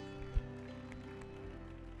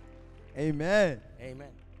Amen. Amen.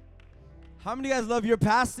 How many of you guys love your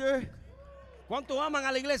pastor? ¿Cuántos aman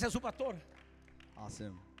a la iglesia, a su pastor?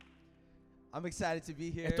 Awesome. I'm excited to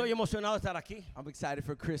be here. Estoy emocionado de estar aquí. I'm excited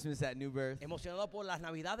for Christmas at New Birth. Emocionado por las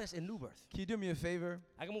Navidades en New Birth. Can you do me a favor?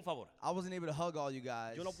 Hágame un favor. I wasn't able to hug all you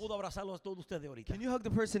guys. Yo no puedo abrazarlos a todos ustedes ahorita. Can you hug the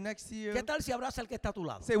person next to you? ¿Qué tal si abraza al que está a tu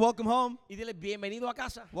lado? Say welcome home. Y dile bienvenido a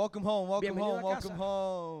casa. Welcome home. Welcome Bienvenido home. a Welcome casa.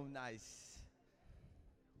 home. Nice.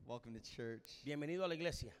 Welcome to church. Bienvenido a la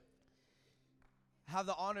iglesia. I have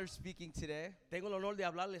the honor of speaking today Tengo el honor de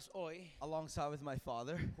hablarles hoy alongside with my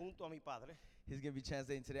father. junto a mi padre. He's going to be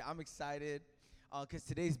translating today. I'm excited because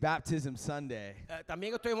today's Baptism Sunday.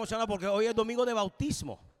 También estoy emocionado porque hoy es domingo de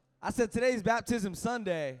bautismo. I said today's Baptism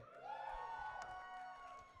Sunday.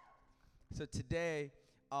 So today,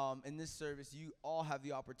 in this service, you all have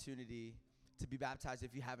the opportunity to be baptized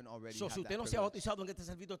if you haven't already. So, had si that usted no se ha privilege. bautizado en este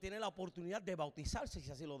servicio, tiene la oportunidad de bautizarse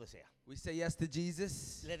si así lo desea. We say yes to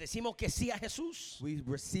Jesus. Le decimos que sí a Jesús We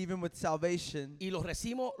receive him with salvation. y lo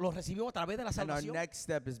recibimos a través de la And our salvación. next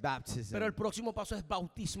step is baptism. Pero el próximo paso es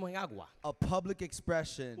bautismo en agua. A public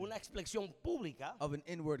expression Una expresión pública of an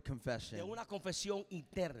inward de confession. una confesión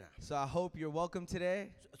interna. So I hope you're welcome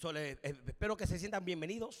today. Espero que se sientan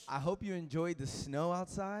bienvenidos I hope you enjoyed the snow y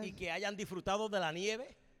outside. que hayan disfrutado de la nieve.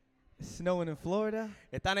 Snowing in Florida.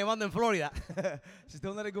 Está nevando en Florida. Just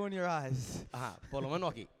don't let it go in your eyes. Ajá, por lo menos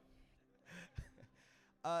aquí.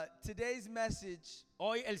 Today's message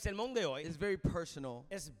Hoy, el sermón de hoy is very personal.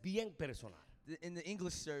 es bien personal. In the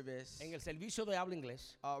English service, En el servicio de habla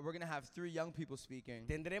inglés we're going to have 3 young people speaking.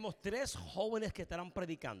 tendremos 3 jóvenes que estarán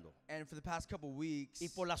predicando. And for the past couple weeks, Y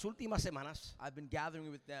por las últimas semanas I've been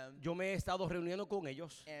gathering with them. yo me he estado reuniendo con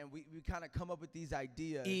ellos And we kind of come up with these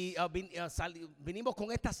ideas y vinimos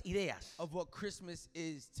con estas ideas of what Christmas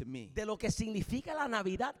is to me. de lo que significa la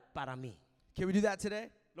Navidad para mí. Can we do that today?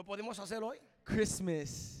 ¿Lo podemos hacer hoy?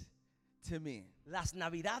 Christmas to me. Las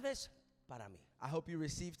Navidades para mí. I hope you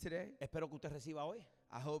receive today. Espero que usted reciba hoy.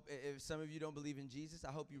 I hope if some of you don't believe in Jesus,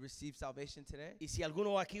 I hope you receive salvation today. Y si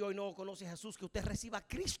alguno aquí hoy no conoce a Jesús, que usted reciba a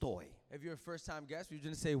Cristo hoy. If you're a first-time guest, we're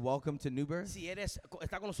going to say welcome to New Birth. Si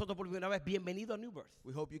está con nosotros por primera vez, bienvenido a New Birth.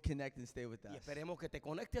 We hope you connect and stay with Y us. esperemos que te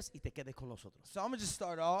conectes y te quedes con nosotros. So I'm going to just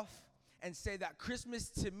start off and say that Christmas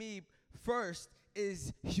to me first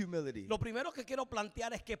is humility. Lo primero que quiero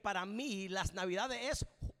plantear es que para mí las Navidades es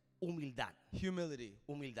humildad. Humility.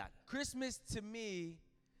 Humildad. Christmas to me,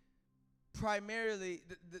 primarily,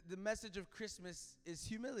 the message of Christmas is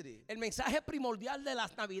humility. El mensaje primordial de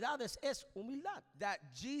las Navidades es humildad. That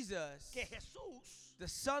Jesus, Que Jesús, the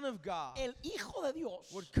Son of God, el Hijo de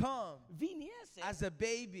Dios, would come viniese as a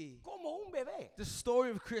baby. como un bebé. The story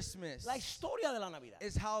of Christmas La historia de la Navidad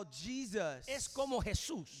is how Jesus es como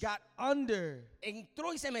Jesús got under,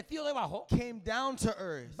 entró y se metió debajo, came down to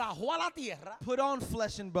earth, bajó a la tierra, put on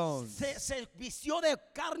flesh and bones, se vistió de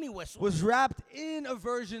carne y hueso was wrapped in a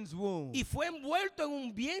virgin's womb, y fue envuelto en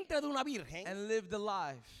un vientre de una virgen and lived a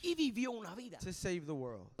life y vivió una vida to save the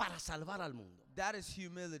world. para salvar al mundo. That is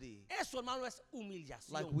humility, Eso, hermano, es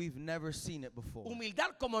humillación. like we've never seen it before.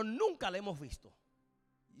 Humildad como nunca la hemos visto.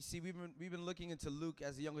 You see, we've been looking into Luke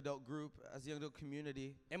as a young adult group, as a young adult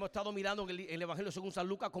community. Hemos estado mirando en el Evangelio según San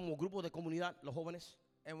Lucas como grupo de comunidad, los jóvenes.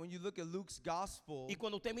 And when you look at Luke's gospel, Y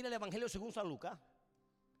cuando usted mira el Evangelio según San Lucas,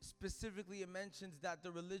 specifically it mentions that the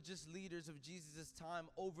religious leaders of Jesus' time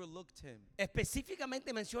overlooked him.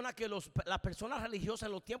 específicamente menciona que las personas religiosas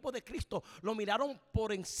en los tiempos de Cristo lo miraron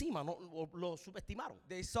por encima, lo subestimaron.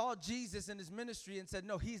 They saw Jesus in his ministry and said,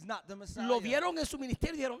 no, he's not the Messiah. Lo vieron en su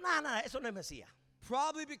ministerio y dijeron, nada, eso no es Mesías.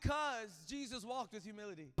 Probably because Jesus walked with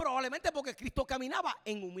humility. Probablemente porque Cristo caminaba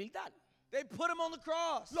en humildad. They put him on the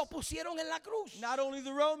cross. Lo pusieron en la cruz. Not only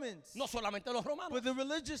the Romans, No solamente los romanos, but the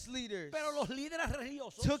religious leaders pero los líderes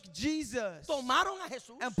religiosos took Jesus tomaron a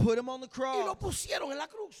Jesús and put him on the y lo cross. pusieron en la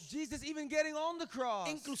cruz. Jesus even getting on the cross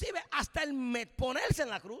Inclusive hasta el ponerse en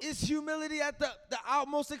la cruz is humility at the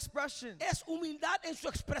outmost expression. es humildad en su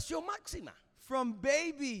expresión máxima. From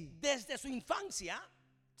baby Desde su infancia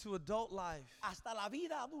to adult life, hasta la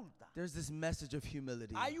vida adulta there's this message of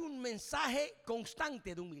humility. hay un mensaje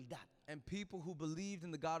constante de humildad. And people who believed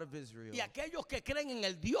in the God of Israel Y aquellos que creen en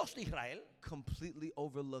el Dios de Israel completely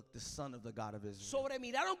overlooked the Son of the God of Israel.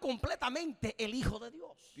 sobremiraron completamente el Hijo de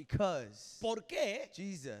Dios. Because ¿Por qué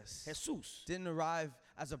Jesus Jesús didn't arrive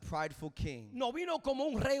as a prideful king, no vino como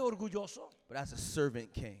un rey orgulloso, but as a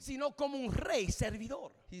servant king. sino como un rey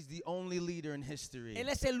servidor? He's the only leader in history Él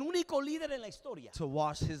es el único líder en la historia to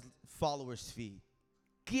wash his followers' feet.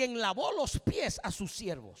 quien lavó los pies a sus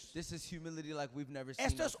siervos. This is humility like we've never seen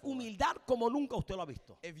Esto es before. humildad como nunca usted lo ha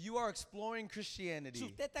visto. If you are exploring Si Christianity,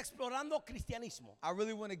 usted está explorando cristianismo, I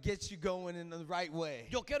really want to get you going in the right way.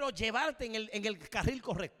 yo quiero llevarte en el carril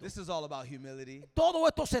correcto. This is all about humility. Todo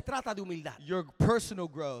esto se trata de humildad. Your personal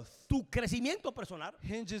growth Tu crecimiento personal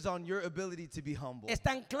hinges on your ability to be humble.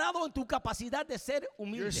 está anclado en tu capacidad de ser Your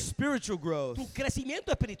humilde. spiritual growth Tu crecimiento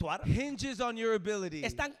espiritual hinges on your ability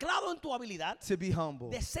está anclado en tu habilidad to be humble.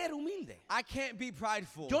 de ser humilde. I can't be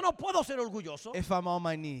prideful Yo no puedo ser orgulloso if I'm on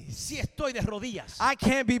my knees. si estoy de rodillas. I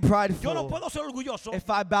can't be Yo no prideful puedo ser orgulloso if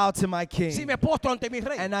I bow to my si king me postro ante mi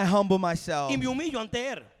rey and I humble myself. y me humillo ante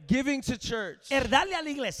él. Giving to church Darle a la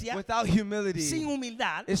iglesia without sin humility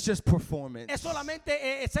humildad is just performance. es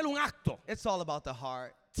solamente ser un acto. It's all about the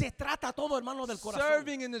heart. Se trata todo, hermano, del corazón.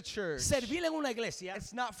 Serving in the church, Servir en una iglesia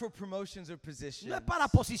it's not for promotions or positions. no es para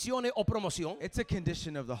posiciones o promoción. It's a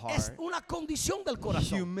condition of the Es heart. una condición del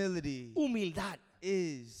corazón. Humility Humildad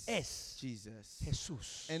is es Jesus.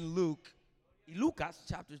 Jesús. In Luke Y Lucas,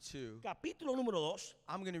 chapter 2, capítulo número 2,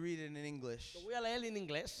 I'm going to read it in English. lo voy a leer en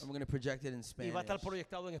inglés I'm going to project it in y Spanish. va a estar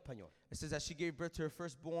proyectado en español. It says that she gave birth to her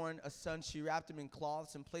firstborn, a son. She wrapped him in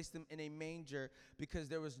cloths and placed him in a manger because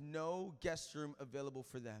there was no guest room available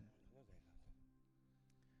for them.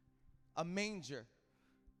 A manger.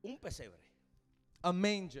 Un pesebre. A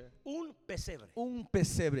manger. Un pesebre. Un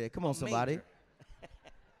pesebre. Come on, somebody. Manger.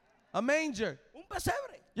 A manger. Un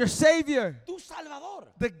pesebre. Your Savior. Tu Salvador.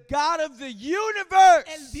 The God of the universe.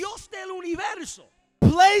 El Dios del universo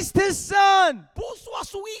Placed his son puso a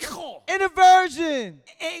su hijo in a virgin.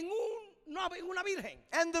 en una virgen.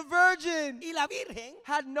 And the virgin Y la virgen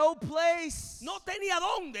had no place no tenía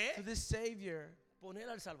for dónde this Savior poner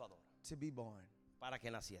al Salvador to be born. para que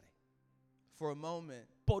naciera. For a moment,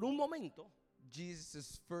 Por un momento,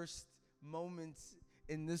 Jesus' first moments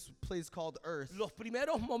in this place called earth, los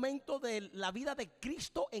primeros momentos de la vida de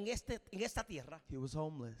Cristo en esta tierra, he was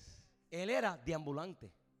homeless. él era deambulante.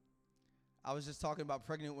 I was just talking about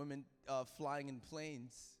pregnant women flying in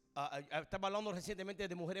planes. Estaba hablando recientemente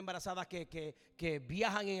de mujeres embarazadas que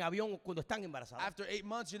viajan en avión cuando están embarazadas. After 8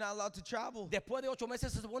 months, you're not allowed to travel. Después de 8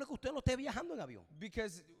 meses se supone que usted no esté viajando en avión.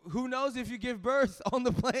 Because who knows if you give birth on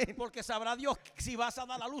the plane? Porque sabrá Dios si vas a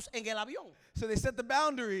dar la luz en el avión. So they set the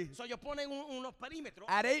boundary. So, ellos ponen unos perímetros.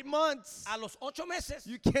 At 8 months, A los 8 meses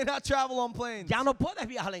you cannot travel on planes. ya no puedes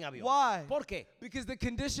viajar en avión. Why? ¿Por qué? Because the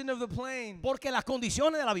condition of the plane Porque las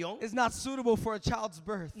condiciones del avión is not suitable for a child's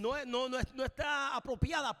birth. no está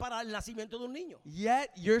apropiada para el nacimiento de un niño.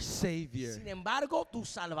 Yet your Savior, Sin embargo, tu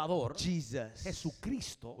Salvador, Jesus,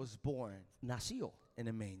 Jesucristo, was born nació in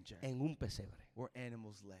a manger en un pesebre where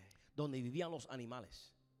animals lay. donde vivían los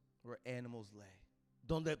animales, Where animals lay.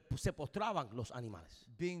 donde se postraban los animales.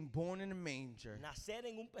 Being born in a manger Nacer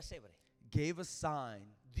en un pesebre gave a sign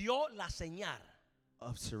dio la señal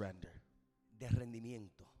of surrender. de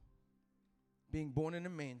rendimiento. Being born in a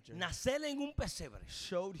manger Nacer en un pesebre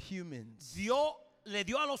showed humans le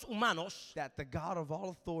dio a los humanos that the God of all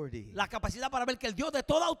authority la capacidad para ver que el Dios de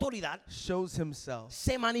toda autoridad shows himself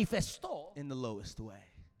se manifestó in the lowest way.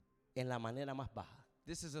 en la manera más baja.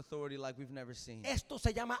 This is authority like we've never seen. Esto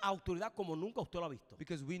se llama autoridad como nunca usted lo ha visto.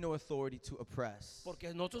 Because we know authority to oppress.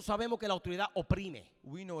 Porque nosotros sabemos que la autoridad oprime.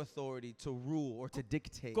 We know authority to rule or to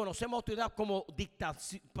dictate. Conocemos autoridad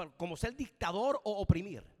como ser dictador o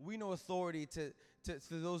oprimir. We know authority to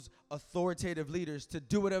those authoritative leaders to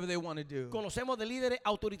do whatever they want to do. Conocemos de líderes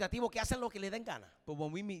autoritativos que hacen lo que le den gana. But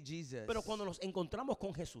when we meet Jesus, Pero cuando nos encontramos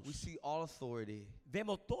con Jesús, we see all authority,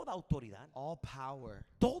 vemos toda autoridad, all power,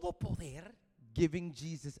 todo poder, giving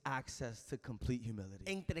Jesus access to complete humility.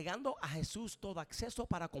 entregando a Jesús todo acceso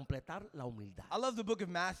para completar la humildad. I love the book of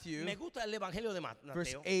Matthew, Me gusta el Evangelio de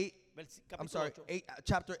verse Mateo, 8. I'm capítulo sorry, 8,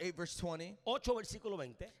 chapter 8, verse 20. 8, versículo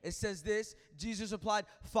 20. It says this, Jesus replied,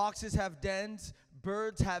 foxes have dens,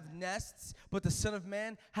 birds have nests, but the Son of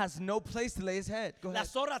Man has no place to lay his head. Go ahead.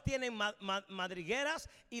 Las zorras tienen madrigueras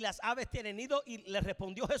y las aves tienen nido, y le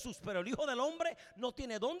respondió Jesús, pero el Hijo del Hombre no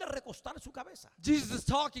tiene dónde recostar su cabeza. Jesus is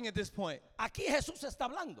talking at this point. Aquí Jesús está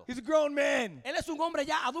hablando. He's a grown man. Él es un hombre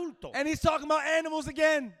ya adulto. And he's talking about animals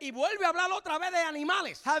again, Y vuelve a hablar otra vez de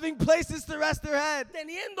animales, having places to rest their head,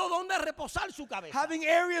 teniendo donde reposar su cabeza. having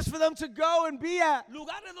areas for them to go and be at.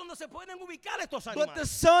 Lugares donde se pueden ubicar estos But the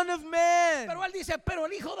animales. Son of Man Pero él dice, pero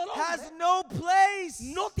el Hijo del has Hombre no place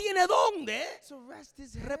no tiene dónde to rest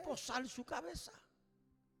his head. reposar su cabeza.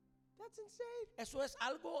 That's insane. Eso es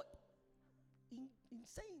algo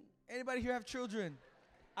insane. Anybody here have children?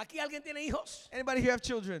 ¿Aquí alguien tiene hijos? Anybody here have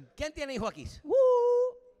children? ¿Quién tiene hijo aquí? Woo!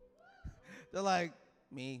 They're like,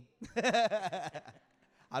 me.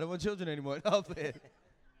 I don't want children anymore. No, I'm playing.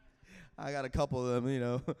 I got a couple of them, you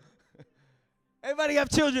know. Everybody have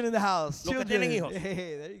children in the house. Los que Children. tienen hijos.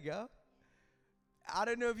 Hey, there you go. I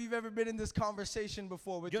don't know if you've ever been in this conversation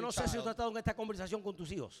before with Yo your no sé si tú has child. estado en esta conversación con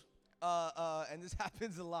tus hijos. And this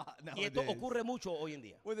happens a lot Y esto nowadays. ocurre mucho hoy en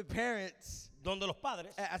día. Where the parents, Donde los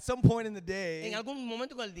padres, at some point in the day, en algún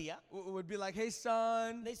momento del día, would be like, hey,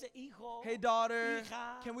 son, le dice, hijo, hey, daughter,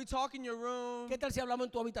 hija, can we talk in your room? ¿qué tal si hablamos en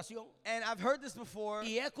tu habitación? And I've heard this before.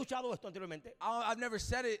 Y he escuchado esto anteriormente. I've never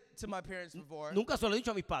said it to my parents before. Nunca se lo he dicho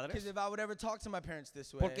a mis Because padres. if I would ever talk to my parents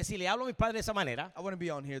this way, Porque si le hablo a mis padres de esa manera, I wouldn't be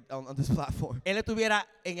on here on this platform. él estuviera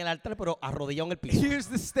en el altar, pero arrodillado en el piso. Here's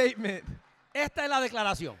the statement. Esta es la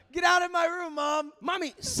declaración. Get out of my room, Mom.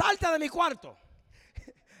 Mami, salta de mi cuarto.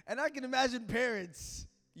 And I can imagine parents,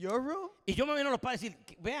 your room? Y yo me vino a los padres y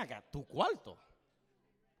decir, ven acá, tu cuarto.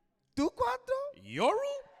 Tu cuarto? Your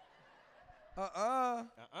room. Uh-uh.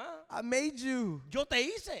 Uh-uh. I made you. Yo te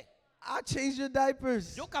hice. I changed your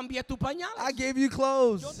diapers. Yo cambié tus pañales. I gave you Yo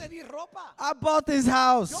clothes. te di ropa. I bought this Yo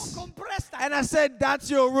house. compré esta. And I said, that's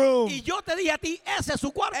your room. Y yo te dije a ti, ese es su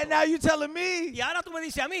cuarto. And now you're telling me Y ahora tú me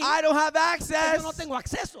dices a mí, I don't have que access yo no tengo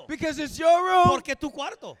acceso. because it's your room. Porque es tu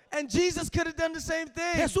cuarto. And Jesus could have done the same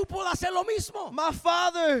thing. Jesús pudo hacer lo mismo. My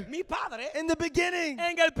Father, Mi padre, in the beginning,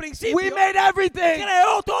 en el principio, we made everything.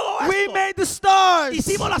 creó todo We esto. made the stars.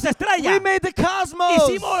 Hicimos las We estrellas. made the cosmos.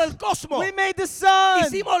 Hicimos el cosmos. We made the sun.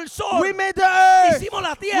 Hicimos el sol. We made the earth. Hicimos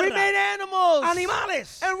la We made tierra. animals.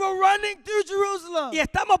 Animales. And we're running through Jerusalem. Y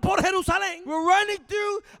estamos por Jerusalén. We're running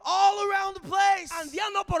through all around the place.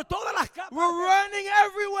 Andando por todas las capas. We're running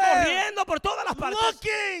everywhere. Corriendo por todas las partes.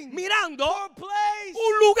 Looking Mirando for a place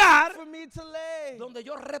un lugar for me to lay. donde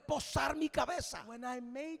yo reposar mi cabeza. When I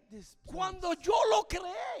made this place, Cuando yo lo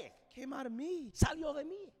creé, came out of me. salió de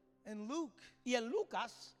mí. And Luke, Y en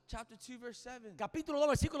Lucas, chapter 2, verse 7, capítulo 2,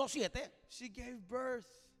 versículo 7, she gave birth.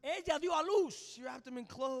 ella dio a luz. She wrapped him in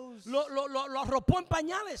clothes. Lo arropó en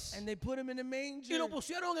pañales. And they put him in a Y manger lo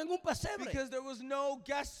pusieron en un pesebre. because there was no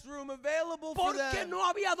guest room available for Porque them. no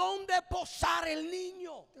había dónde posar el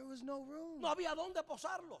niño. There was no room. No había dónde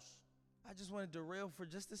posarlos. I just want to derail for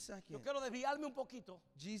just a Yo second. quiero desviarme un poquito.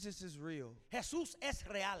 Jesus is real. Jesús es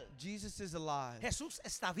real. Jesus is alive. Jesús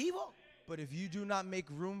está vivo. But if you do not make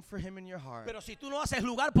room for him in your heart, Pero si tú no haces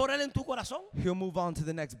lugar por él en tu corazón, he'll move on to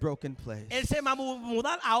the next broken place. él se va a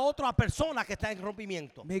mudar a otra persona que está en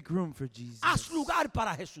rompimiento. Make room for Jesus. Haz lugar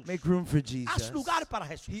para Jesús. Make room for Jesus. Haz lugar para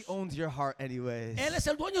Jesús. He owns your heart anyways. Él es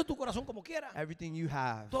el dueño de tu corazón como quiera. Everything you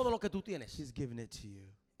have, Todo lo que tú tienes, he's given it to you.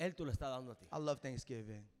 él te lo está dando a ti. I love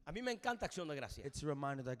Thanksgiving. A mí me encanta Acción de Gracia. It's a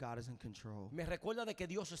reminder that God is in control. Me recuerda de que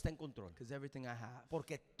Dios está en control. Because everything I have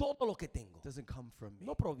Porque todo lo que tengo doesn't come from me.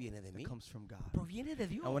 no proviene de mí, It comes from God. proviene de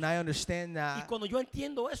Dios. And when I understand Y that, cuando yo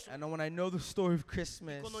entiendo eso, and when I know the story of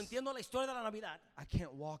Christmas, cuando entiendo la historia de la Navidad, I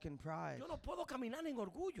can't walk in pride. yo no puedo caminar en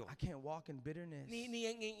orgullo, I can't walk in bitterness. ni en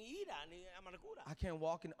ira, ni en amargura, I can't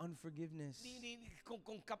walk in unforgiveness. ni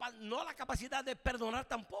no la capacidad de perdonar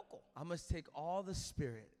tampoco, I must take all the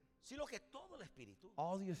spirit, sino que todo el espíritu,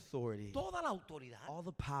 all the authority, toda la autoridad, all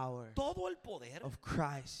the power todo el poder of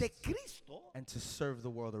Christ de Cristo and to serve the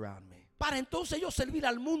world around me. para entonces yo servir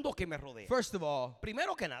al mundo que me rodea. First of all,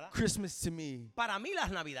 Primero que nada, Christmas to me para mí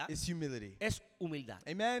las Navidades is humility. es humildad.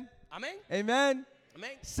 Amen. Amén. Amen.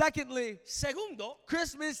 Amén. Secondly, Segundo,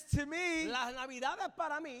 Christmas to me las Navidades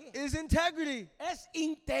para mí is integrity. es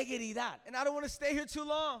integridad. And I don't want to stay here too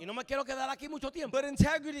long. Y no me quiero quedar aquí mucho tiempo. But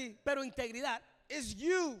integrity Pero integridad is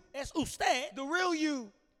you, es usted, the real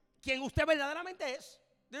you. quien usted verdaderamente es.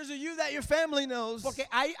 There's a you that your family knows. Porque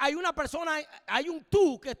hay una persona, hay un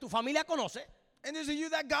tú que tu familia conoce. And there's a you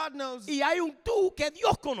that God knows. Y hay un tú que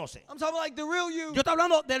Dios conoce. I'm talking like the real you. Yo estoy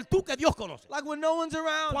hablando del tú que Dios conoce. Like when no one's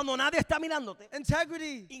around. Cuando nadie está mirándote.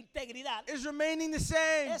 Integrity Integridad is remaining the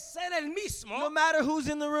same es ser el mismo. no matter who's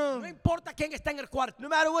in the No room. importa quién está en el cuarto. No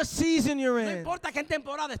matter what season you're No in. importa qué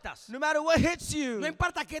temporada estás. No matter what hits No you.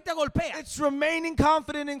 importa qué te golpea. It's remaining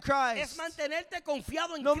confident in Es Christ. mantenerte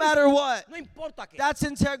confiado en No Cristo. matter what. No importa qué. That's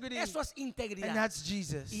integrity. Eso es And integridad. that's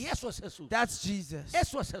Jesus. Y eso es Jesús. That's Jesus.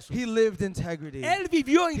 Eso es Jesús. He lived integrity. Él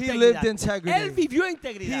vivió He integridad. lived integrity. Él vivió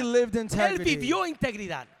integridad. He lived Él integrity. vivió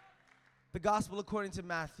integridad. The gospel according to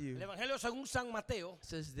Matthew El Evangelio según San Mateo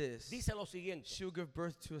says this. dice lo siguiente. She'll give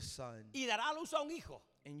birth to a son, Y dará a luz a un hijo.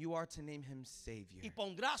 and you are to name him Savior. Y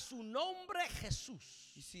pondrá su nombre Jesús.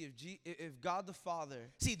 You see, if God the Father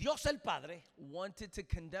Si Dios el Padre wanted to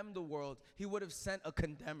condemn the world, he would have sent a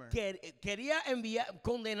condemner. quería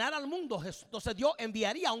condenar al mundo, entonces Dios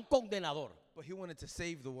enviaría a un condenador. But he wanted to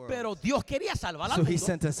save the world. Pero Dios quería salvar al So he mundo.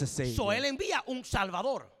 sent us a Savior. So Él envía un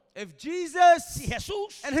Salvador. If Jesus si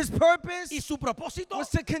Jesús and his purpose y su propósito was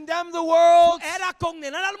to condemn the world, era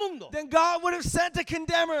condenar al mundo, then God would have sent a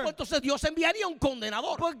condemner. pues entonces Dios enviaría un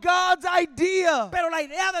condenador. But God's idea Pero la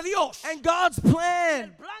idea de Dios, and God's el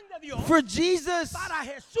plan plan de Dios for Jesus para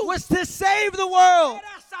Jesús was to save the world.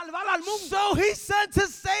 era salvar al mundo. So he sent a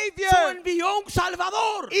Savior. So envió un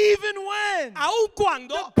Salvador. Even when Aun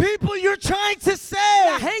cuando the people you're trying to la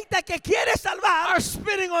save gente que quiere salvar are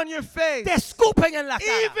spitting on your face. te escupen en la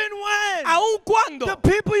cara. Even when Aun cuando the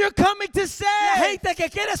people you're coming to la save gente que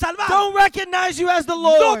quiere salvar don't recognize you as the no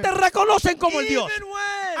Lord. te reconocen como el Dios. Even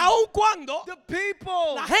when Aun cuando the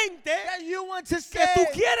people la gente that you want to que tú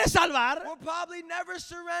save quieres salvar will probably never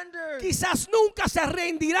surrender. quizás nunca se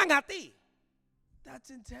rendirán a ti. That's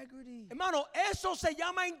integrity. Hermano, eso se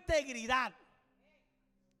llama integridad.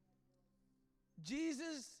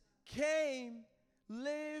 Jesus came,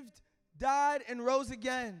 lived, died, and rose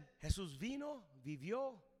again. Jesús vino,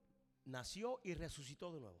 vivió, nació y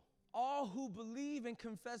resucitó de nuevo. All who believe and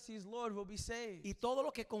confess He is Lord will be saved. Y todos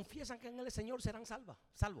los que confiesan que en Él es Señor serán salvos.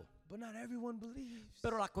 But not everyone believes.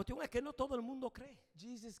 Pero la cuestión es que no todo el mundo cree.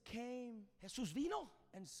 Jesus came Jesús vino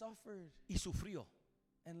and suffered y sufrió.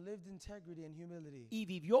 and lived integrity and humility Y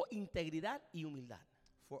vivió integridad y humildad.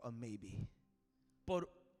 for a maybe. Por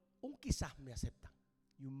un quizás me aceptan.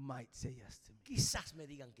 You might say yes to me. Quizás me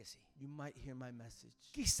digan que sí. You might hear my message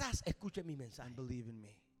Quizás escuchen mi mensaje and believe in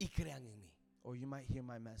me. y crean en mí. Or you might hear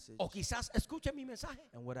my message O quizás escuchen mi mensaje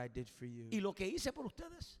and what I did for you y lo que hice por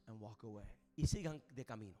ustedes and walk away. y sigan de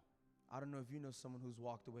camino. I don't know if you know someone who's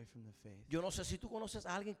walked away from the faith. Yo no sé si tú conoces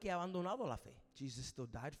a alguien que ha abandonado la fe. Jesus still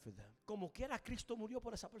died for them. Como quiera, Cristo murió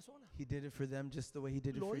por esa persona. He did it for them just the way He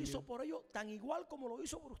did it Lo for hizo you. por ellos tan igual como lo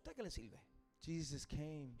hizo por usted que le sirve. Jesus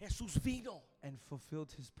came Jesús vino and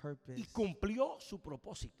fulfilled His purpose y cumplió su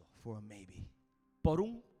propósito for a maybe. por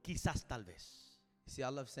un quizás tal vez. See, I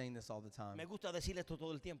love saying this all the time. Me gusta decir esto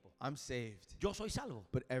todo el tiempo. I'm saved, Yo soy salvo,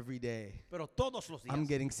 but every day pero todos los días I'm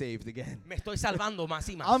getting saved again. me estoy salvando más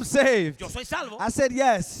y más. I'm saved. Yo soy salvo. I said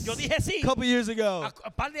yes Yo dije sí a couple years ago,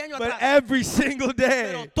 a par de años but atrás. every single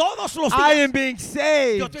Pero day todos los I días am being yo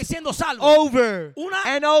saved estoy siendo salvo. over Una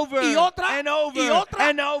and over y otra and over y otra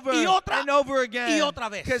and over y otra and over y again. otra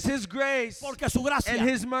vez. Because His grace Porque su gracia and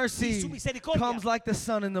His y mercy su misericordia comes like the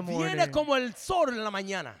sun in the morning. viene como el sol en la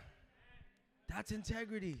mañana. That's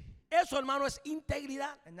integrity. Eso, hermano, es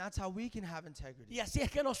integridad. And that's how we can have integrity. Y así es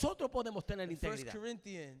que nosotros podemos tener In 1 integridad.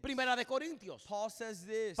 Corinthians, Primera de Corintios. Paul says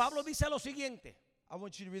this. Pablo dice lo siguiente. I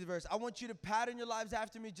want you to read the verse. I want you to pattern your lives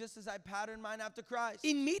after me just as I pattern mine after Christ.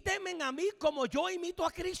 Imítenme a mí como yo imito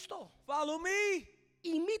a Cristo. Follow me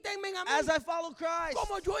Imítenme a mí as I follow Christ.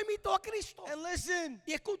 como yo imito a Cristo. And listen,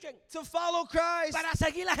 Y escuchen, to follow Christ, para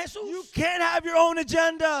seguir a Jesús, you can't have your own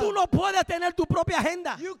agenda. tú no puedes tener tu propia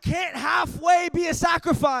agenda. You can't halfway be a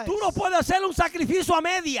sacrifice. Tú no puedes hacer un sacrificio a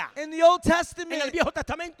media. In the Old En el Testament, Viejo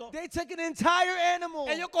Testamento, they took an entire animal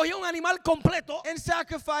ellos cogían un animal completo and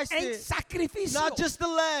sacrificed en it. sacrificio. Not just the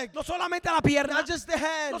leg, No solamente la pierna, not just the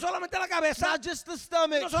head, no solamente la cabeza, not just the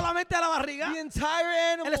stomach, no solamente la barriga, the entire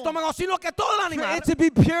el animal. estómago, sino que todo el For animal it to be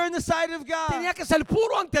pure in the sight of God, tenía que ser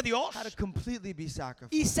puro ante Dios had to completely be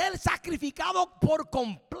sacrificed. y ser sacrificado por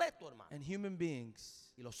completo, hermano. And human beings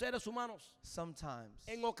Y los seres humanos, sometimes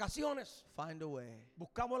en ocasiones, find a way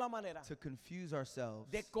buscamos la manera to confuse ourselves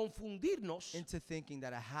de confundirnos into thinking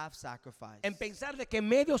that a half sacrifice en pensar de que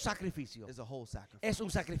medio sacrificio is a whole sacrifice, es un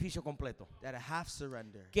sacrificio completo, that a half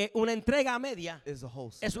surrender que una entrega a media is a whole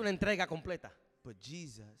es sacrifice. una entrega completa. But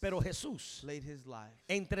Jesus Pero Jesús laid His life,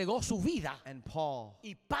 entregó su vida and Paul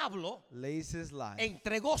y Pablo lays his life.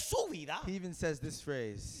 entregó su vida. He even says this Y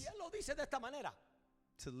phrase: él lo dice de esta manera: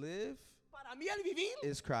 to live para mí el vivir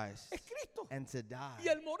is Christ, es Cristo and to die y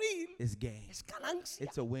el morir is gain. es ganancia.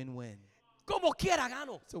 It's a win-win. Como quiera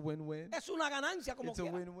gano. It's a win-win. Es una ganancia como It's a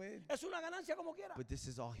quiera. win-win. Es una ganancia como quiera. But this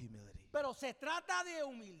is all humility Pero se trata de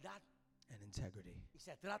humildad and integrity. y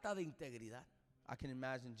se trata de integridad. I can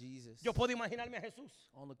imagine Jesus Yo puedo imaginarme a Jesús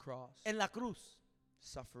on the cross, en la cruz,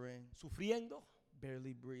 suffering, sufriendo,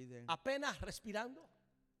 barely breathing, apenas respirando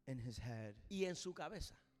in His head. y en su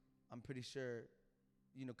cabeza. I'm pretty sure,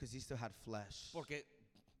 because He still had flesh. Porque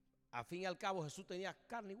a fin y al cabo Jesús tenía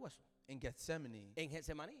carne y hueso. In Gethsemane, En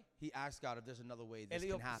Getsemaní, He asked God if there's another way él this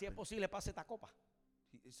dijo, can si es happen. posible, pase esta copa.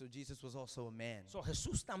 So Jesus was also a man. So,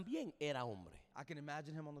 Jesús también era hombre. I can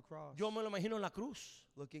imagine Him on the cross, Yo me lo imagino en la cruz,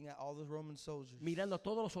 looking at all the Roman soldiers mirando a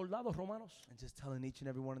todos los soldados romanos and just telling each and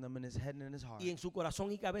every one of them in His head and in His heart, y en su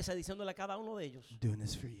corazón y cabeza diciéndole a cada uno de ellos: I'm doing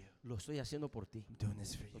this for you. lo estoy haciendo por ti, I'm doing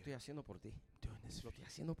this for lo you. estoy haciendo por ti, I'm doing this lo for estoy you.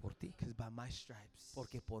 haciendo por ti, Because by my stripes,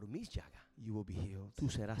 porque por mis llagas you will be healed. tú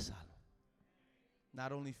serás salvo.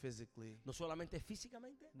 Not only physically, no solamente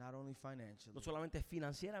físicamente, not only financially, no solamente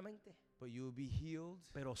financieramente, but you will be healed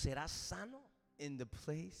pero serás sano in the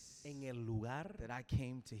place en el lugar that I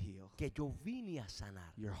came to heal, que yo vine a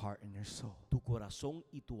sanar, your heart and your soul. tu corazón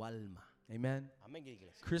y tu alma. Amen. Amén,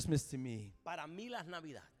 iglesia. Christmas to me Para mí las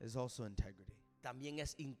Navidades is also integrity. también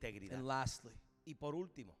es integridad. And lastly, Y por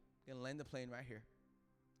último, I'm gonna land the plane right here.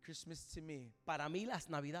 Christmas to me para mí las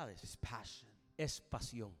Navidades is passion. es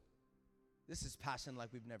pasión. This is passion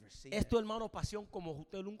like we've never seen. Esto, hermano, pasión como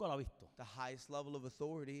usted nunca lo ha visto. The highest level of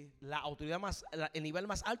authority La autoridad más, el nivel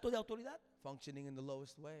más alto de autoridad, functioning in the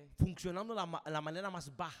lowest way. funcionando la manera más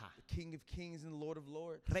baja. The King of Kings and the Lord of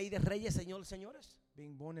Lords. Rey de reyes, Señor de señores,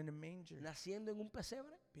 Being born in a manger. naciendo en un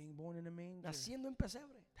pesebre, Being born in a manger. naciendo en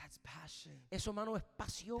pesebre. That's passion. Eso, hermano, es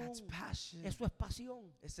pasión. That's passion. Eso es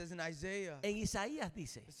pasión. It says in Isaiah. En Isaías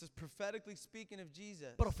dice, This is prophetically speaking of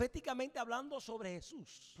Jesus. proféticamente hablando sobre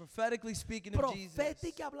Jesús. Prophetically speaking of Jesus.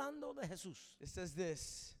 Profética hablando de Jesús. It says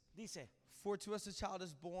this. Dice, For to us a child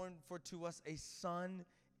is born, for to us a son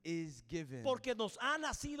is given. porque nos ha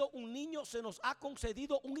nacido un niño, se nos ha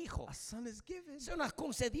concedido un hijo. A son is given. Se nos ha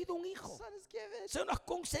concedido un A hijo. son is given. Se nos ha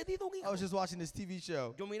concedido un I hijo. was just watching this TV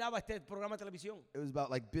show. Yo miraba este programa de televisión. It was about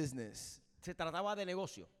like business. Se trataba de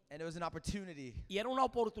negocio. And it was an opportunity Y era una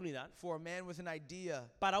oportunidad for a man with an idea,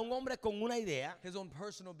 para un hombre con una idea, his own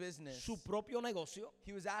personal business. su propio negocio.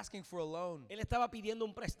 He was asking for a loan. Él estaba pidiendo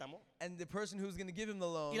un préstamo. And the person who was going to give him the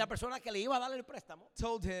loan Y la persona que le iba a dar el préstamo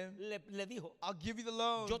told him, le dijo, I'll give you the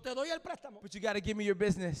loan, yo te doy el préstamo, but you got to give me your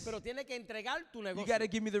business. pero tiene que entregar tu You negocio. got to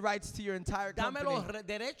give me the rights to your entire Dame los company.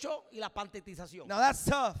 derechos y la patentización. Now that's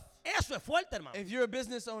tough. Eso es fuerte, hermano. If you're a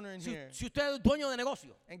business owner in Si, here si usted es dueño de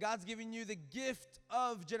negocio and God's giving you the gift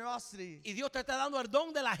of generosity, y Dios te está dando el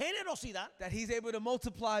don de la generosidad, that He's able to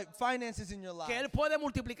multiply finances in your que life, Él puede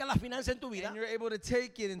multiplicar las finanzas en tu vida and you're able to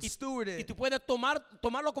take it and steward y it, tú puedes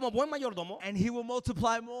tomarlo como buen mayordomo and He will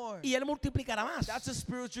multiply more. y Él multiplicará más. That's a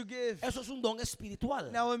spiritual gift. Eso es un don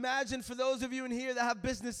espiritual. Now imagine for those of you in here that have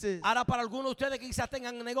businesses, Ahora, para algunos de ustedes que quizás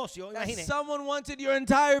tengan un negocio, that imagine someone wanted your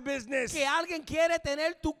entire business. que alguien quiere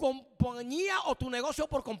tener tu compañía o tu negocio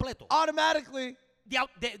por completo. Automatically,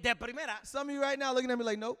 De primera, some of you right now looking at me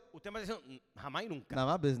like, nope, usted me dice, jamás y nunca. not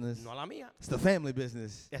my business. No la mía. It's the family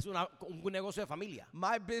business. Es un negocio de familia.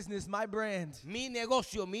 My business, my brand Mi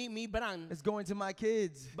negocio, mi brand, is going to my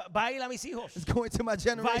kids. va a ir a mis hijos. It's going to my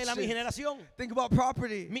Va a ir a mi generation. generación. Think about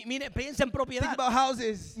property. Mire, piensa en Think propiedad. about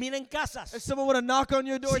houses. Miren casas. If someone were to knock on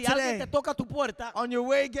your door Si alguien te today, toca tu puerta, on your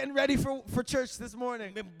way getting ready for church this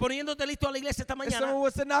morning, poniéndote listo a la iglesia esta if mañana, someone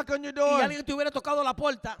was to knock on your y door, alguien te hubiera tocado la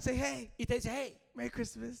puerta say, hey, y te dice, hey, Merry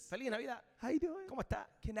Christmas. feliz Navidad, How you doing? ¿cómo está?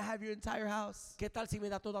 Can I have your entire house? ¿Qué tal si me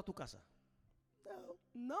da toda tu casa? No.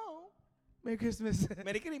 No. Merry Christmas.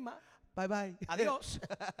 Merry Christmas. Bye bye. Adiós.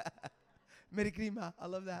 Merry Christmas. I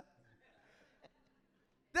love that.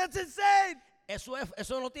 That's insane.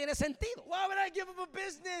 Eso no tiene sentido. Why would I give up a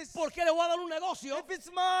business ¿Por qué le voy a dar un negocio if it's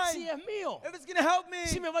mine? si es mío? If it's going to help me?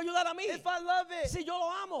 Si me va a ayudar a mí. If I love it? Si yo lo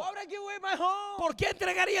amo. Why would I give away my home? ¿Por qué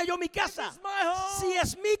entregaría yo mi casa? If it's my home? Si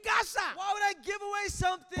es mi casa. Why would I give away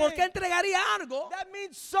something ¿Por qué entregaría algo that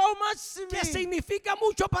means so much to que me? significa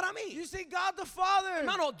mucho para mí? You see, God the Father,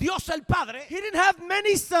 Hermano, Dios el Padre, He didn't have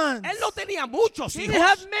many sons. Él no tenía muchos He hijos. didn't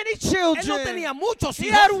have many children. Él no tenía muchos He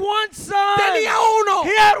hijos. had one son. Tenía uno.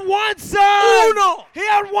 He had one son. Uno. He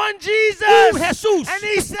had one Jesus. Un Jesús. And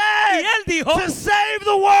He Y said, Él dijo, to save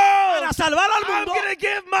the world, para salvar al I'm mundo, going to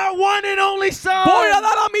give my one and only son, voy a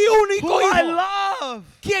dar a mi who único I hijo. love.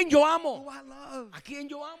 ¿Quién yo amo? Who I love. ¿A quién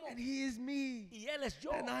yo amo? And He is me. Y Él es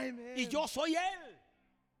yo. And I'm him. Y yo soy Él.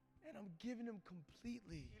 And I'm giving Him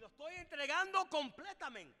completely. Y lo estoy entregando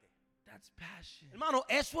completamente. That's passion. Hermano,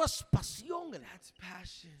 eso es pasión. That's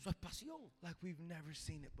passion. Eso es pasión. Like we've never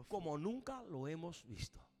seen it before. Como nunca lo hemos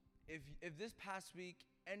visto. If this past week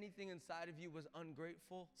anything inside of you was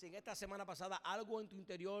ungrateful, Si en esta semana pasada algo en tu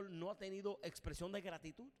interior no ha tenido expresión de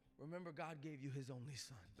gratitud, remember God gave you His only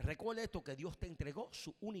son. recuerda esto, que Dios te entregó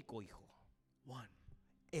su único hijo. One.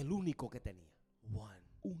 El único que tenía. One.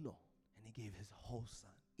 Uno. And He gave His whole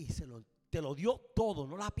son Y te lo dio todo,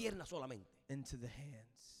 no la pierna solamente. into the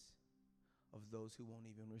hands of those who won't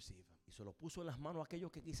even receive Him. Y se lo puso en las manos a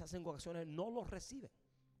aquellos que quizás en ocasiones no lo reciben.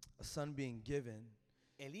 A son being given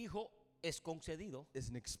El hijo es concedido, is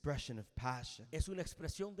an expression of passion. es una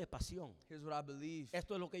expresión de pasión. Here's what I believe.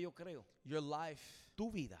 Esto es lo que yo creo. Your life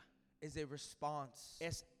Tu vida is a response.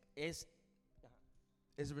 es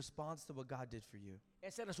Is a response to what God did for you.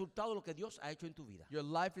 el resultado de lo que Dios ha hecho en tu vida. Your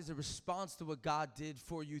life is a response to what God did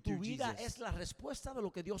for you Tu through vida Jesus. es la respuesta de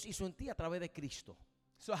lo que Dios hizo en ti a través de Cristo.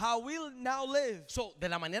 So how we now live So, de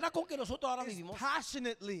la manera con que nosotros ahora is vivimos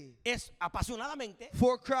passionately es apasionadamente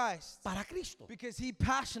for Christ. para Cristo. Because he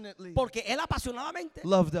passionately Porque Él apasionadamente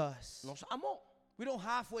loved us. nos amó. We don't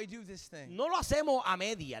halfway do this thing. No lo hacemos a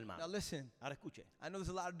media, Now hermano. listen, Ahora escuche. I know there's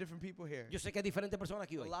a lot of different people here. Yo sé que hay diferentes personas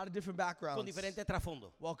aquí A hoy, lot of different con backgrounds. diferentes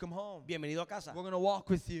trasfondos. Welcome home. Bienvenido a casa. We're going to walk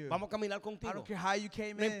with you. Vamos a caminar I contigo. don't care how you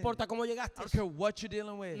came No in. importa cómo I llegaste. don't care what you're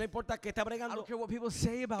dealing with. No importa qué está I bregando. don't care what people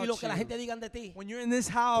say about Y lo que la gente you. digan de ti. When you're in this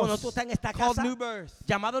Cuando house tú estás en esta called casa New Birth,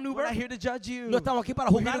 llamado New we're not Birth, here to judge you. no estamos aquí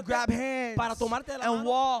para We're here to juzgarte, grab hands para tomarte de la and mano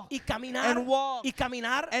walk y caminar and walk y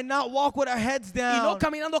caminar and not walk with our heads y no down,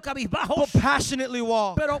 caminando but cabizbajos, passionately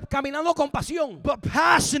walk. pero caminando con pasión. But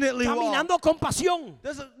passionately walk. Caminando con pasión.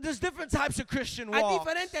 There's different types of Christian Hay walks.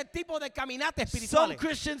 diferentes tipos de caminatas Some espirituales.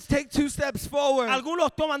 Christians take 2 steps forward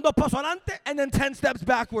Algunos toman 2 pasos adelante and then 10 steps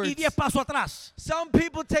backwards. y 10 pasos atrás. Some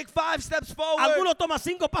people take 5 steps forward Algunos toman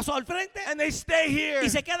 5 pasos al frente and they stay here y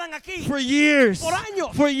se quedan aquí. for years. Por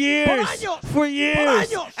años. For years. Por años. For years. Por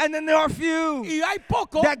años. And then there are few Y hay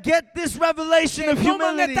pocos that get this revelation of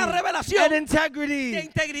toman humility esta revelación and integrity de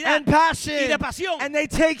integridad and passion y de pasión and they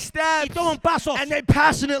take y steps toman pasos and they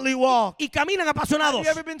passionately walk. y caminan Have apasionados. you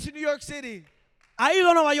ever been to New York City? ¿Ha ido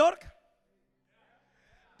a Nueva York?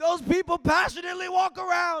 Those people passionately walk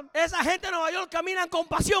around. Esa gente en Nueva York caminan con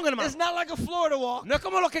pasión, hermano. It's not like a Florida walk. No es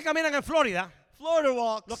como los que caminan en Florida. Florida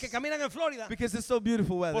walks Los que caminan en Florida. because it's so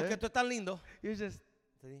beautiful weather. Porque tú es tan lindo. You're just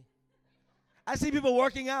I see people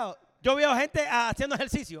working out Yo veo gente haciendo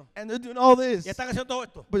ejercicio and they're doing all this, y están haciendo todo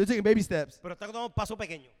esto. but they're taking baby steps. Pero están dando un paso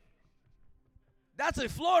pequeño. That's a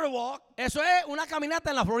Florida walk. Eso es una caminata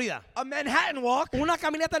en la Florida. A Manhattan walk Una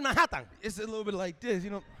caminata en Manhattan. is a little bit like this, you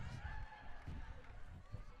know.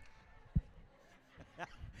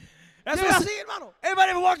 Eso es así, hermano. Anybody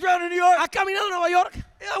ever walked around in New York? ¿Has caminado en Nueva York?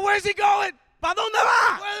 Yeah, where's he going? ¿Para dónde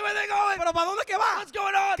va? Where they going? ¿Pero para dónde que va? What's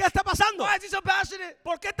going on? ¿Qué está pasando? Why is he so passionate?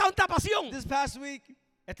 ¿Por qué tanta pasión? This past week,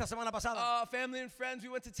 Esta semana pasada, family and friends, we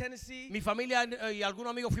went to Tennessee. mi familia y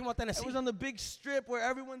algunos amigos fuimos a It Tennessee. was on the big strip where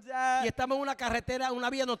everyone's Y at. estamos en una carretera, una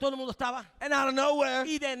vía donde todo el mundo estaba. And out of nowhere,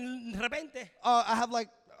 Y de repente, I have like,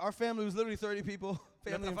 our family was literally 30 people,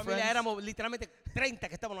 family nuestra and familia friends. éramos literalmente 30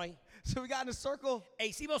 que estábamos ahí. So we got in a circle. E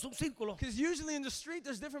hicimos un círculo. Because usually in the street,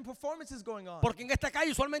 there's different performances going on. Porque en esta calle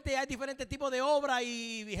usualmente hay diferentes tipos de obras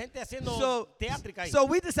y gente haciendo teátrica ahí. So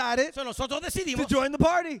we decided So, nosotros to decidimos join the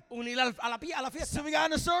party. unir a la fiesta. So we got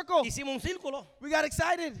in a circle. Hicimos un círculo, We got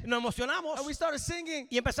excited. nos emocionamos And we started singing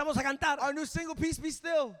y empezamos a cantar. our new single, Peace Be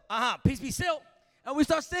Still. Ajá, Peace Be Still. And we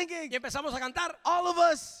start singing. Y empezamos a cantar All of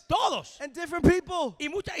us todos. and different people. Y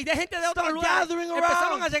de gente de otros Start lugares gathering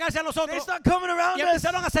empezaron around. a llegarse a They nosotros start coming around y us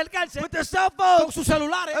empezaron a acercarse with their cell con phones. sus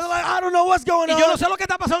celulares. And they're like, I don't know what's going Y yo no on. sé lo que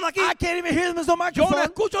está pasando aquí. I can't even hear them. There's no Yo no microphone.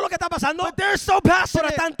 escucho lo que está pasando. But they're so Pero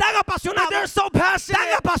passionate. están tan But apasionados, they're so tan passionate.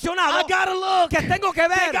 I apasionados gotta look. que tengo que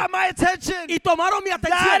They ver got my attention. y tomaron mi That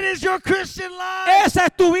atención. is your Christian life. Esa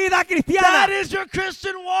es tu vida cristiana. That is your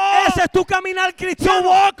Christian walk. Ese es tu caminar To cristiano.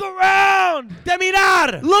 walk around De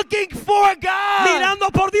mirar, looking for God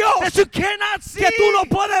mirando por Dios, that you cannot see, que tú no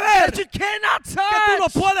puedes ver, that you cannot que tú no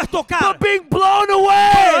touch, puedes tocar. but being blown Pero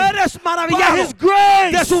away eres by maravillado His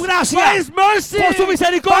grace, de su gracia, by His mercy, por su by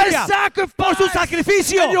misericordia, His sacrifice, por su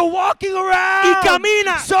sacrificio. and you're walking around Y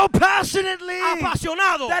camina so passionately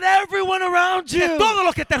apasionado that everyone around de you todos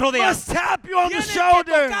los que te rodean. must tap you on the Tienen que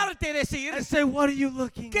shoulder tocarte y decir, and say, what are you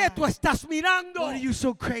looking ¿qué at? tú estás mirando? What are you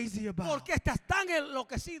so crazy ¿Por about? qué estás tan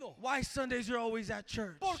enloquecido? Why Sundays you're always at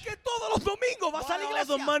church? ¿Por qué todos los domingos vas a la Why all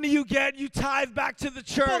the iglesia? money you get, you tithe back to the ¿Por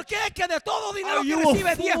church? qué es que de todo dinero Are que you a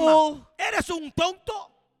recibes diezma? fool? ¿Eres un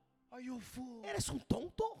tonto? Are you a fool? ¿Eres un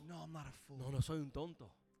tonto? No, I'm not a fool. No, no soy un tonto.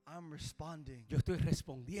 I'm responding Yo estoy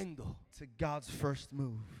respondiendo to God's first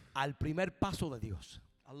move. al primer paso de Dios.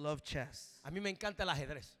 I love chess. A mí me encanta el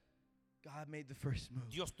ajedrez. God made the first move.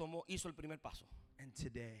 Dios hizo el primer paso. And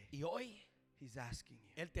today, Y hoy He's asking you,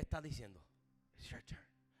 Él te está diciendo, it's your turn.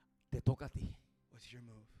 te toca a ti. What's your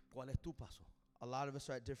move? ¿Cuál es tu paso? A lot of us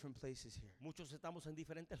are at different places here. Muchos estamos en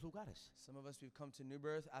diferentes lugares. Some of us, we've come to New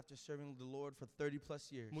Birth after serving the Lord for 30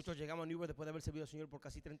 plus years. Muchos llegamos a New York después de haber servido al Señor por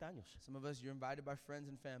casi 30 años. Some of us, you're invited by friends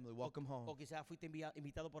and family. Welcome O home. quizás fuiste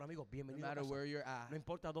invitado por amigos. No Bienvenido a matter casa. where you're at, No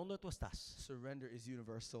importa dónde tú estás. surrender is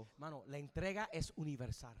universal. Mano, la entrega es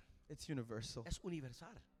universal. It's universal. Es universal.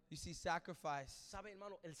 You see, sacrifice ¿Sabe,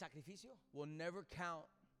 hermano? El sacrificio will never count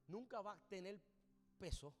nunca va a tener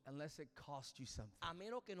peso unless it costs you something. a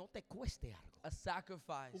menos que no te cueste algo. A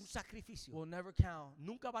sacrifice Un sacrificio will never count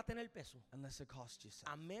nunca va a tener peso unless it costs you a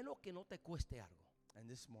something. menos que no te cueste algo. And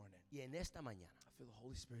this morning, Y en esta mañana I feel the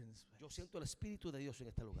Holy Spirit in this place. yo siento el Espíritu de Dios en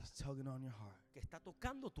este lugar He's tugging on your heart. que está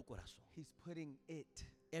tocando tu corazón. He's putting it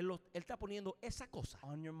Él está poniendo esa cosa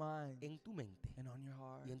on your mind en tu mente and on your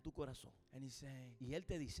heart. y en tu corazón. And he's saying, Y Él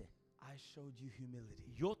te dice, I showed you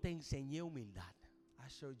humility. yo te enseñé humildad. I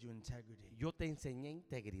showed you integrity. Yo te enseñé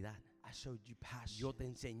integridad. I showed you passion. Yo te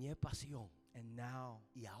enseñé pasión. And now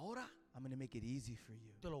Y ahora I'm going to make it easy for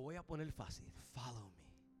you. te lo voy a poner fácil. Follow me.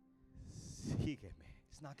 Sígueme.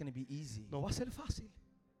 It's not going to be easy, No va a ser fácil,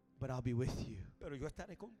 but I'll be with you. pero yo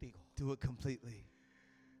estaré contigo. Do it completely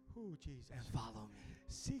Oh, Jesus. and follow me.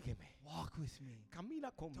 Sígueme. Walk with me.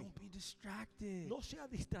 Camina conmigo. Don't be distracted No sea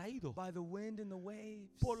distraído by the wind and the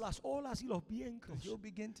waves. por las olas y los vientos, 'Cause you'll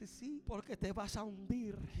begin to see. porque te vas a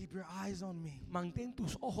hundir. Keep your eyes on me. Mantén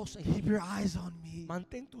tus ojos en Keep mí. your eyes on me.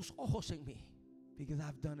 Mantén tus ojos en mí, Because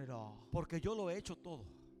I've done it all. porque yo lo he hecho todo.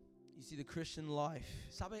 You see, the Christian life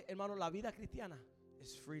 ¿Sabe, hermano? La vida cristiana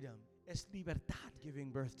is freedom, es libertad,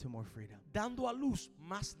 giving birth to more freedom. dando a luz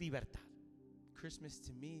más libertad. Christmas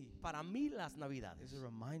to me Para mí las Navidades is a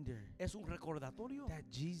reminder es un recordatorio that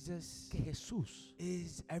Jesus que Jesús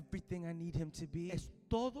is everything I need him to be es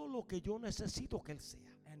todo lo que yo necesito que Él sea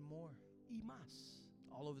and more. y más.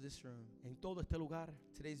 All over this room. En todo este lugar.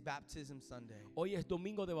 Today's Baptism Sunday. Hoy es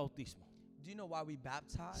domingo de bautismo. Do you know why we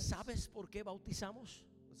baptize? ¿Sabes por qué bautizamos?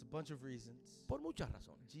 It's a bunch of reasons. Por muchas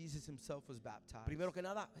razones. Jesus himself was baptized. Primero que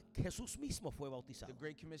nada, Jesús mismo fue The bautizado.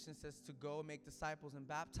 Great Commission says to go and make disciples and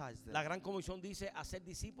baptize them. La gran comisión dice hacer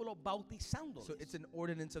discípulos bautizándolos. So it's an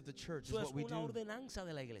ordinance of the church, is Eso es what we una do. ordenanza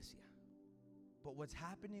de la iglesia. But what's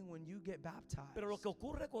happening when you get baptized Pero lo que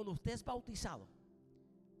ocurre cuando usted es bautizado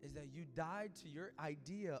is that you died to your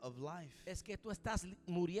idea of life es que tú estás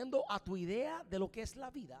muriendo a tu idea de lo que es la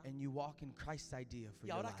vida and you walk in Christ's idea for y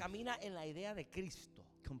your ahora life. camina en la idea de Cristo.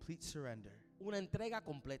 Complete surrender. Una entrega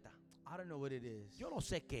completa. I don't know what it is. Yo no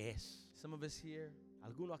sé qué es. Some of us here,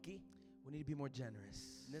 Alguno aquí we need to be more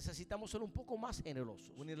generous. necesitamos ser un poco más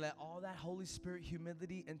generosos. We need to let all that Holy Spirit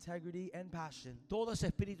humility, integrity, and passion Todo ese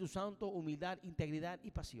Espíritu Santo, humildad, integridad y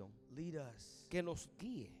pasión lead us que nos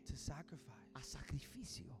guíe to sacrifice a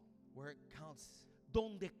sacrificio where it counts.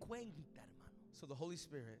 donde cuenta, hermano. So the Holy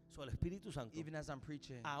Spirit, So, el Espíritu Santo, even as I'm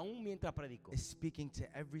preaching, aún mientras predico, is speaking to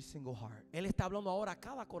every single heart, Él está hablando ahora a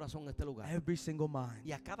cada corazón en este lugar every single mind,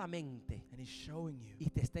 y a cada mente and He's showing you y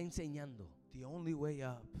te está enseñando the only way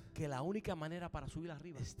up que la única manera para subir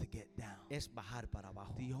arriba is to get down. es bajar para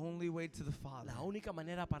abajo. The only way to the Father La única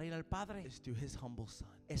manera para ir al Padre is through His humble Son.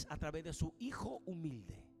 es a través de su Hijo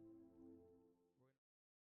humilde.